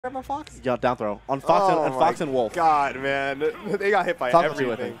grab on Fox? Yeah, down throw. On Fox, and Fox and Wolf. God, man. They got hit by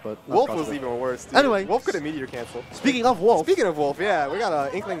everything. I think, but Wolf was even worse, dude. Anyway. Wolf could have meteor cancel. Speaking of Wolf. Speaking of Wolf, yeah. We got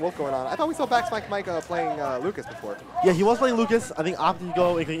an Inkling Wolf going on. I thought we saw Backspike Mike playing Lucas before. Yeah, he was playing Lucas. I think opted to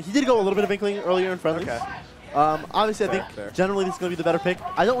go Inkling. He did go a little bit of Inkling earlier in friendlies. Okay. Obviously, I think generally this is going to be the better pick.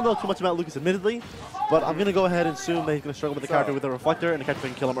 I don't know too much about Lucas, admittedly, but I'm going to go ahead and assume that he's going to struggle with the character with a Reflector and the character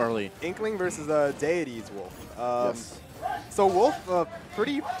can kill him early. Inkling versus Deity's Wolf. Yes. So Wolf,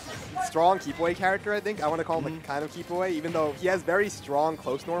 pretty strong keep away character, I think. I want to call him a kind of keep away, even though he has very strong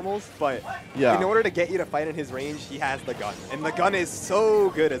close normals. But in order to get you to fight in his range, he has the gun, and the gun is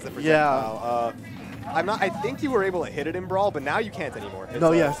so good as a projectile. I think you were able to hit it in Brawl, but now you can't anymore.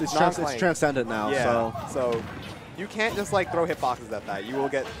 It's, it's transcendent now. Yeah, so you can't just like throw hitboxes at that. You will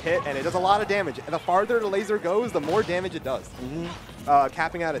get hit, and it does a lot of damage. And the farther the laser goes, the more damage it does.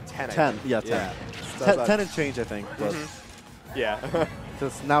 Capping out at 10. 10, yeah, 10. Yeah. 10 and change, I think. But yeah.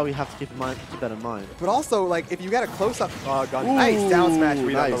 Because now we have to keep that in mind. But also, like, if you get a close-up gun, nice down smash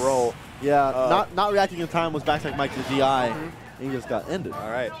read on the roll. Yeah, not reacting in time was Backspike Mike to the DI, and he just got ended.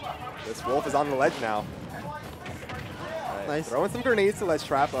 All right. This Wolf is on the ledge now. Nice. Throwing some grenades to ledge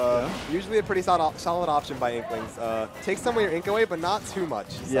trap. Usually a pretty solid option by Inklings. Takes some of your ink away, but not too much.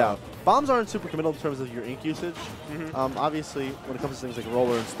 So. Yeah. Bombs aren't super committal in terms of your ink usage. Obviously, when it comes to things like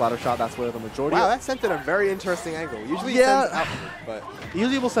roller and splatter shot, that's where the majority. Wow, that sent in a very interesting angle. Usually it sends out, but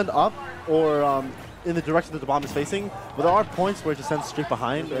usually it will send up or in the direction that the bomb is facing. But there are points where it just sends straight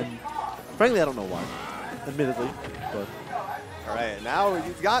behind, and frankly, I don't know why. Admittedly, but. All right, now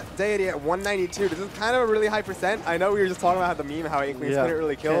he's got Deity at 192. This is kind of a really high percent. I know we were just talking about the meme, how Inklings couldn't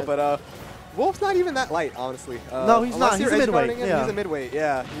really kill, but Wolf's not even that light, honestly. No, he's not. He's a midweight. He's a midweight,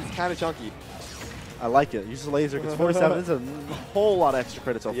 yeah. He's kind of chunky. I like it. Uses a laser, gets 47. This is a whole lot of extra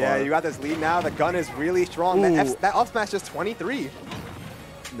credit so far. Yeah, you got this lead now. The gun is really strong. That up smash is 23.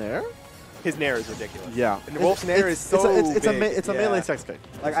 Nair? His Nair is ridiculous. Yeah. And Wolf's Nair is so big. It's a melee sex kick.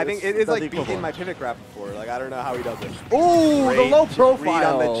 Like, I think it is like beating my pivot grab before. Like, I don't know how he does it. Ooh, the low profile. Read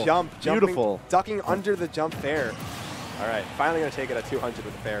on the jump. Beautiful. Ducking under the jump fair. All right, finally going to take it at 200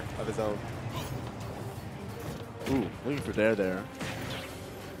 with a fair of his own. Ooh, looking for Dare there.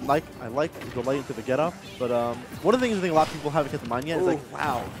 I like to go light into the get up, but one of the things I think a lot of people haven't kept in mind yet is like,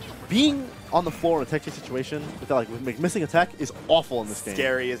 being on the floor in a tech chase situation without missing a tech is awful in this game.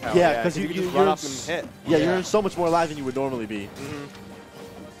 Scary as hell. Yeah, because you just run up and hit. Yeah, you're so much more alive than you would normally be.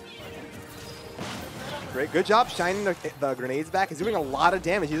 Great, good job shining the grenades back. He's doing a lot of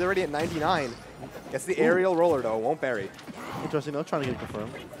damage. He's already at 99. Gets the aerial roller though, won't bury. Interesting though, trying to get it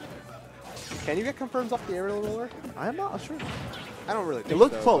confirmed. Can you get confirms off the aerial roller? I'm not sure. I don't really think so. It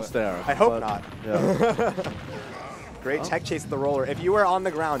looked close there. I hope not. Yeah. Great tech chase with the roller. If you were on the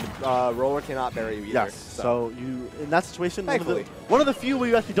ground, roller cannot bury you either. Yes. So you, in that situation, one of the few where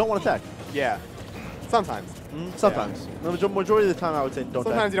you actually don't want to tech. Yeah. Sometimes. Sometimes. Yeah. The majority of the time, I would say don't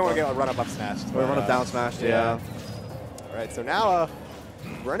tech. Sometimes you don't want to get a run-up smashed. Or a run-up down smashed, yeah. All right, so now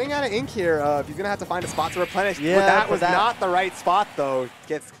running out of ink here. He's going to have to find a spot to replenish. Yeah, that was not the right spot, though.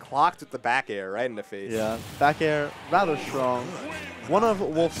 Gets clocked with the back air right in the face. Yeah, back air, rather strong. One of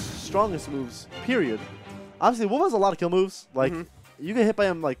Wolf's strongest moves, period. Obviously, Wolf has a lot of kill moves. Like, you get hit by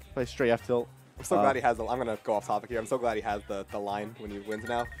him, like, by straight F tilt. I'm so glad he has the, I'm going to go off topic here. I'm so glad he has the line when he wins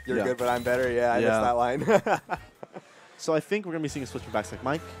now. You're good, but I'm better. Yeah, I missed that line. So I think we're going to be seeing a switch from Backspike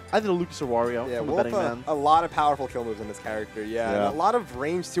Mike. Either a Lucas or Wario from the betting man. A lot of powerful kill moves in this character, And a lot of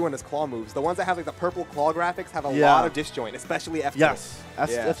range, too, in his claw moves. The ones that have like the purple claw graphics have a lot of disjoint, especially F tilt. Yes,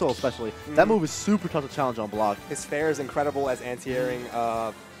 F tilt especially. That move is super tough to challenge on block. His fair is incredible as anti-airing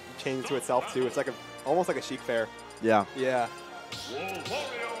changes to itself, too. It's like almost like a Sheik fair. Yeah. Yeah.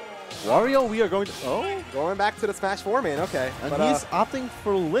 Wario, we are going to... Going back to the Smash 4, man. Okay. And he's opting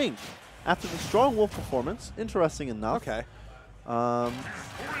for Link. After the strong Wolf performance, interesting enough. Okay.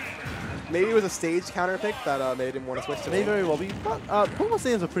 Maybe it was a stage counter pick that made him want to switch to Link. May very well be. But Pokemon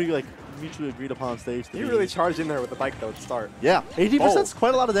Stadium's a pretty mutually agreed upon stage. He really charged in there with the bike though to start. Yeah, 80% is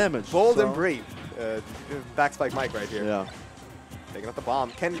quite a lot of damage. Bold and brave. Backspike Mike right here. Yeah. Taking out the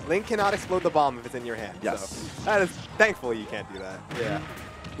bomb. Link cannot explode the bomb if it's in your hand. Yes. So that is thankfully you can't do that. Yeah.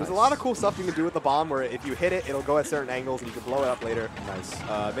 There's a lot of cool stuff you can do with the bomb where if you hit it, it'll go at certain angles and you can blow it up later.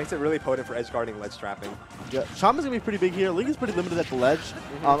 Nice. Makes it really potent for edge guarding, ledge trapping. Yeah, Shaman's going to be pretty big here. Link is pretty limited at the ledge.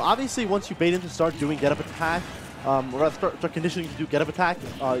 Obviously, once you bait him to start doing get-up attack, or start conditioning to do get-up attack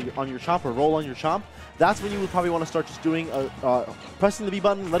on your chomp or roll on your chomp, that's when you would probably want to start just doing pressing the B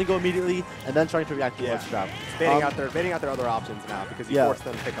button, letting go immediately, and then trying to react to ledge trap. Baiting out their other options now because you force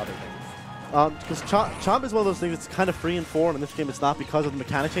them to pick other things. Because Chomp is one of those things that's kind of free and forward. In this game, it's not because of the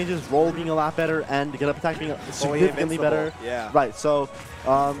mechanic changes. Roll being a lot better and the get up attack being significantly better. Yeah. Right. So.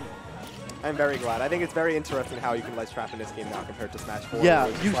 I'm very glad. I think it's very interesting how you can ledge trap in this game now compared to Smash 4. Yeah,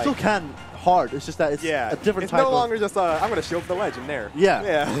 you still can hard. It's just that it's a different type. It's no longer just I'm going to shield the ledge in there. Yeah.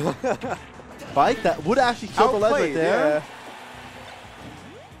 Yeah. Bike that would actually kill the ledge right there.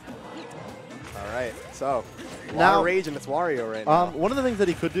 Yeah. All right. So now rage in this Wario right now. One of the things that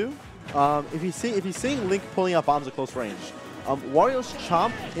he could do, if he's seeing Link pulling out bombs at close range, Wario's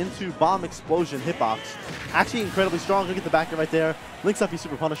Chomp into bomb explosion hitbox, actually incredibly strong. Look at the back right there. Link's up, he's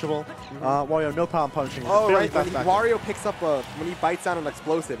super punishable. Wario, no problem punishing. Oh, right. When Wario picks up when he bites down an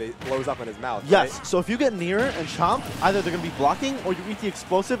explosive, it blows up in his mouth. Yes. Right? So if you get near and Chomp, either they're going to be blocking or you eat the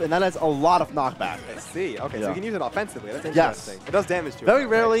explosive, and that has a lot of knockback. I see. Okay, so you can use it offensively. That's interesting. Yes. It does damage to it. Very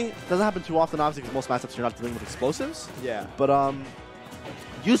rarely. Right? Doesn't happen too often, obviously, because most matchups you're not dealing with explosives. Yeah. But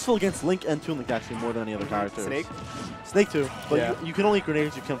useful against Link and Toon Link actually more than any other characters. Snake? Snake too. But you can only eat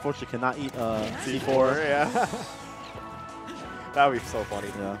grenades. You can unfortunately cannot eat C4. Yeah. That would be so funny.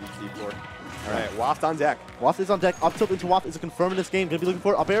 Yeah. C4. All right, Waft on deck. Waft is on deck. Up tilt into Waft is a confirm in this game. Going to be looking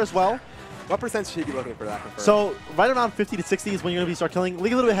for up air as well. What percent should he be looking for that confirm? So right around 50 to 60 is when you're going to be start killing.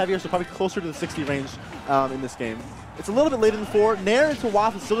 Link a little bit heavier, so probably closer to the 60 range in this game. It's a little bit later than 4. Nair into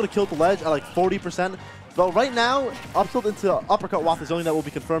Waft is still going to kill the ledge at like 40%. Though right now, up tilt into uppercut Waft is the only that will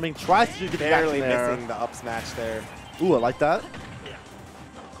be confirming. Tries to get the barely missing the up smash there. Ooh, I like that.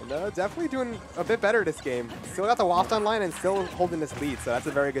 No, definitely doing a bit better this game. Still got the Waft online and still holding this lead, so that's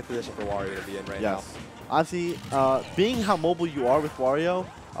a very good position for Wario to be in right now. Honestly, being how mobile you are with Wario,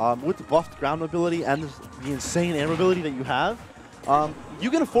 with the buffed ground mobility and the insane air mobility that you have, you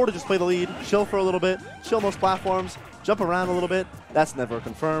can afford to just play the lead, chill for a little bit, chill most platforms, jump around a little bit. That's never a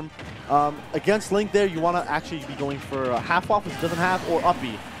confirm. Against Link there, you want to actually be going for a half Waft, which doesn't have, or up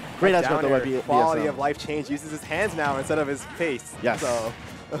B. Great as well, the quality of life change. Uses his hands now instead of his face. Yes. So.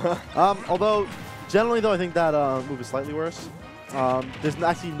 Although, generally though, I think that move is slightly worse. There's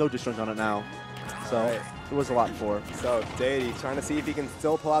actually no disjoint on it now. So it was a lot for. So Deity trying to see if he can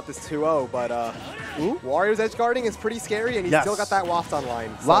still pull out this 2-0, but Wario's edge guarding is pretty scary, and he's still got that Waft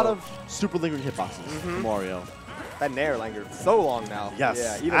online. A lot of super lingering hitboxes from Wario. That Nair lingered so long now. Yes.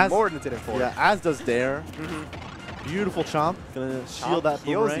 Yeah, even more than it did in 4. Yeah, as does Dare. Beautiful Chomp. Gonna shield that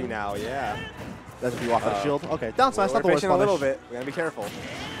boomerang. Heals you now, yeah. That should be off that shield. Okay, down smash, not the worst punish. A little bit. We gotta be careful.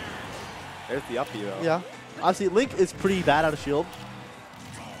 There's the up B though. Yeah. Obviously, Link is pretty bad out of shield.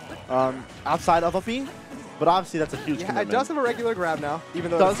 Outside of up B, but obviously that's a huge commitment. It does have a regular grab now, even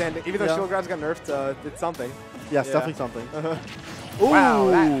though shield grabs got nerfed. It's something. Yes, definitely something. Ooh,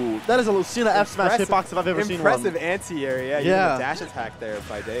 wow, that is a Lucina F smash hitbox if I've ever seen one. Impressive anti-air, yeah. Using a dash attack there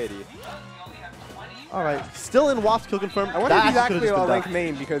by Deity. All right, still in Waft kill confirm. I wonder if he's actually a Link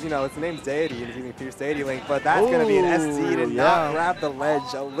main because, you know, its name's Deity and he's using Fierce Deity Link, but that's going to be an SC to not grab the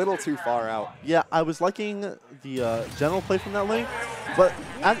ledge a little too far out. Yeah, I was liking the general play from that Link, but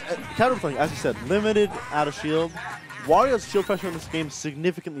counterplaying, as you said, limited out of shield. Wario's shield pressure in this game is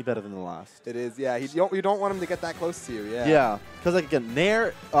significantly better than the last. It is, yeah. You don't want him to get that close to you, yeah. Yeah, because like again,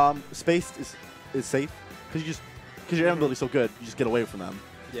 Nair spaced is safe because your air ability is so good, you just get away from them.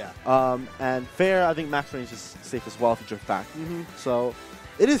 Yeah. And fair, I think max range is safe as well if you drift back. So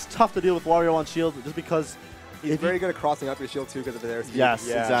it is tough to deal with Wario on shield just because he's very good at crossing up your shield too because of their speed. Yes,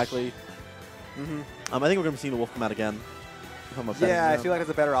 exactly. I think we're going to be seeing the Wolf come out again. I feel like that's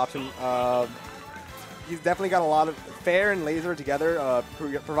a better option. He's definitely got a lot of fair and laser together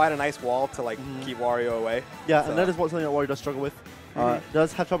provide a nice wall to like keep Wario away. Yeah, and that is something that Wario does struggle with.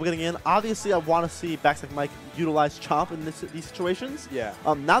 Does have trouble getting in. Obviously, I want to see Backside Mike utilize Chomp in these situations. Yeah.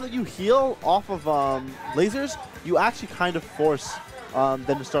 Now that you heal off of lasers, you actually kind of force them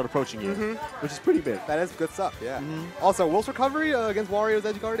to start approaching you, which is pretty big. That is good stuff, yeah. Also, Wolf's recovery against Wario's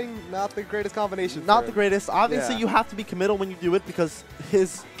edge guarding, not the greatest combination. Not the greatest. Obviously, you have to be committal when you do it because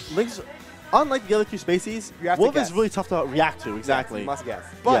his Link's, unlike the other two Spacies, Wolf is really tough to react to. Exactly. You must guess.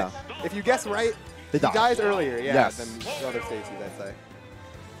 But if you guess right, he dies earlier, than the other Spacies, I'd say.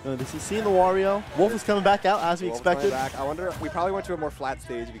 This is seeing the Wario. Wolf is coming back out as we expected. I wonder if we probably went to a more flat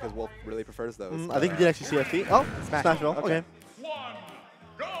stage because Wolf really prefers those. I think he did actually see FP. Oh, Smashville. Okay.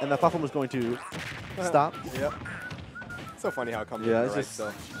 And that platform was going to stop. Yep. So funny how it comes in the right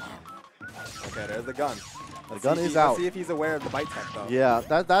still. Okay, there's the gun. The gun is out. Let's see if he's aware of the bite tech, though. Yeah,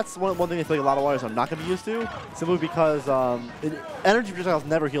 that's one thing I feel like a lot of Warriors are not going to be used to, simply because energy projectiles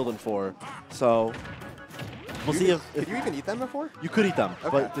never healed in 4. So We'll see if Could you even eat them before? you could eat them,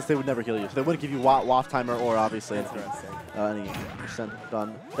 but they would never kill you. So they wouldn't give you waft timer or obviously any percent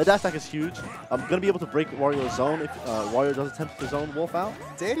done. The dash attack is huge. I'm gonna be able to break Wario's zone if Wario does attempt to zone Wolf out.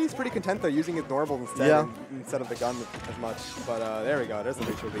 Deity's pretty content though, using his normal instead of the gun as much. But there we go. There's the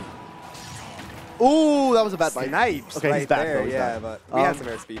neutral beat. Ooh, that was a bad bite. Snipes. Okay, right he's back there. though. He's back. But we have some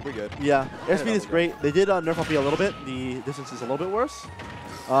airspeed. We're good. Yeah, airspeed is great. They did nerf up B a little bit. The distance is a little bit worse.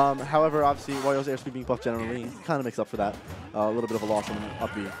 However, obviously, Wario's airspeed being buffed generally kind of makes up for that. A little bit of a loss on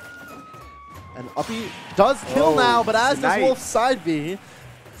up B. And up B does kill now, but as does Wolf's side B.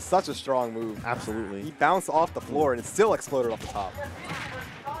 Such a strong move. Absolutely. He bounced off the floor and it still exploded off the top.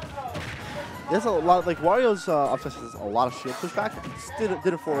 There's a lot, like Wario's upset has a lot of shield pushback.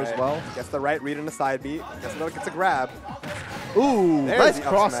 Did it for as well. Gets the right read in the side beat. Gets a grab. Ooh, There's nice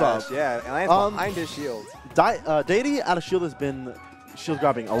cross up. Yeah, and lands behind his shield. Deity out of shield has been shield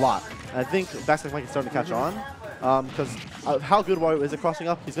grabbing a lot. And I think backside Mike is starting to catch on. Because of how good Wario is at crossing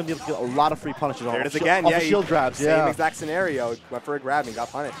up, he's going to be able to get a lot of free punishes there off it is again. Yeah, shield grabs. Same exact scenario. Went for a grab and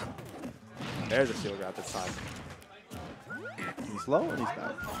got punished. There's a shield grab this time. He's low and he's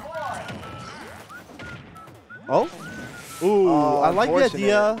back. Oh. Ooh, I like the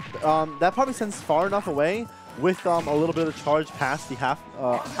idea. That probably sends far enough away with a little bit of charge past the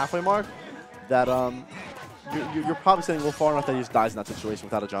halfway mark that you're probably sending a little far enough that he just dies in that situation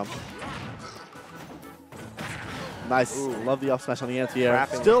without a jump. Nice. Ooh. Love the up smash on the anti-air.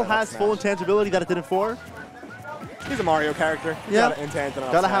 Still has full intangibility that it didn't for. He's a Mario character. He's got an intant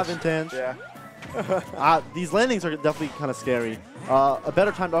and gotta have intant. Yeah. These landings are definitely kind of scary. A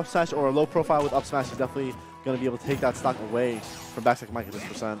better timed up smash or a low profile with up smash is definitely going to be able to take that stock away from backside Mike at this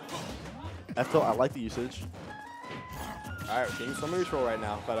percent. F-tilt, I like the usage. All right, we're getting some neutral right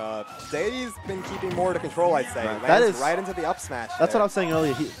now, but Deity's been keeping more to control, I'd say. That is right into the up smash. That's what I was saying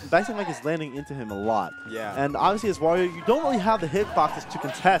earlier. Backside Mike is landing into him a lot. Yeah. And obviously as Wario, you don't really have the hitboxes to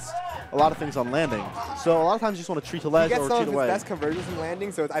contest a lot of things on landing. So a lot of times you just want to treat to ledge or cheat away. He gets some of his best conversions in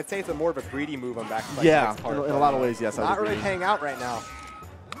landing, so I'd say it's more of a greedy move on backside Mike's part. In a lot of ways, yes. Not really paying out right now.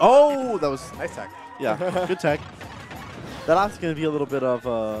 Oh, that was nice tech. Yeah, good tech. That obviously going to be a little bit of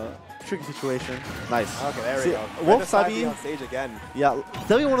a tricky situation. Nice. Okay, there we go. Wolf Sabi on stage again. Yeah,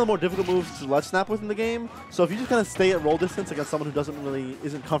 definitely one of the more difficult moves to ledge snap with in the game. So if you just kind of stay at roll distance against someone who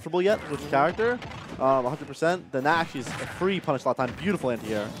isn't comfortable yet with the character, 100%, then that actually is a free punish lot time. Beautiful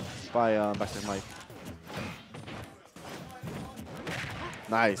anti-air by backside Mike.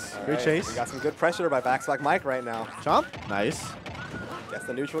 Nice. Great chase. We got some good pressure by backside Mike right now. Chomp. Nice. Gets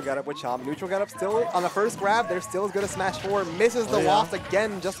the neutral get up with Chomp. Neutral get up still on the first grab. They're still as good as Smash 4. Misses the waft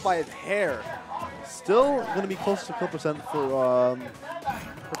again just by his hair. Still going to be close to kill percent for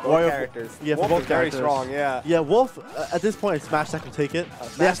both characters. Yeah, Wolf for both is characters. Very strong, yeah. Yeah, Wolf, at this point, Smash Attack will take it.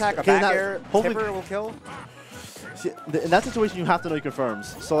 Smash Attack, a back air, tipper will kill. See, in that situation, you have to know your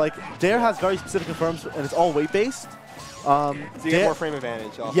confirms. So, like, Dare has very specific confirms, and it's all weight-based. So you get more frame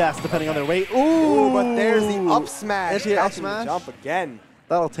advantage. Yes, depending on their weight. Ooh, but there's the up smash. Anti-air up smash. Jump again.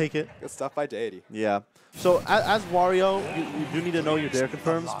 That'll take it. Good stuff by Deity. Yeah. So as Wario, you do need to know your dare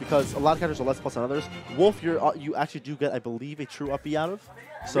confirms because a lot of characters are less plus than others. Wolf, you actually do get, I believe, a true up B out of.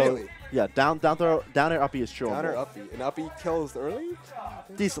 So really? Yeah, down air up B is true. Down air up B. And up B kills early?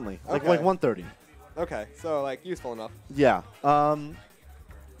 Decently. Okay. Like 130. Okay, so like useful enough. Yeah.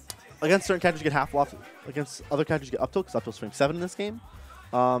 Against certain characters, you get half waft. Against other characters, you get up tilt because up tilt's frame 7 in this game.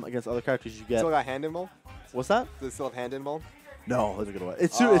 Against other characters, you get. Still got hand involved? What's that? Does it still have hand involved? No, that's a good one.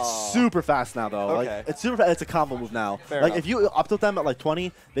 It's super fast now though. Okay. Like it's super. It's a combo move now. Fair like enough. if you up tilt them at like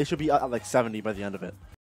 20, they should be at like 70 by the end of it.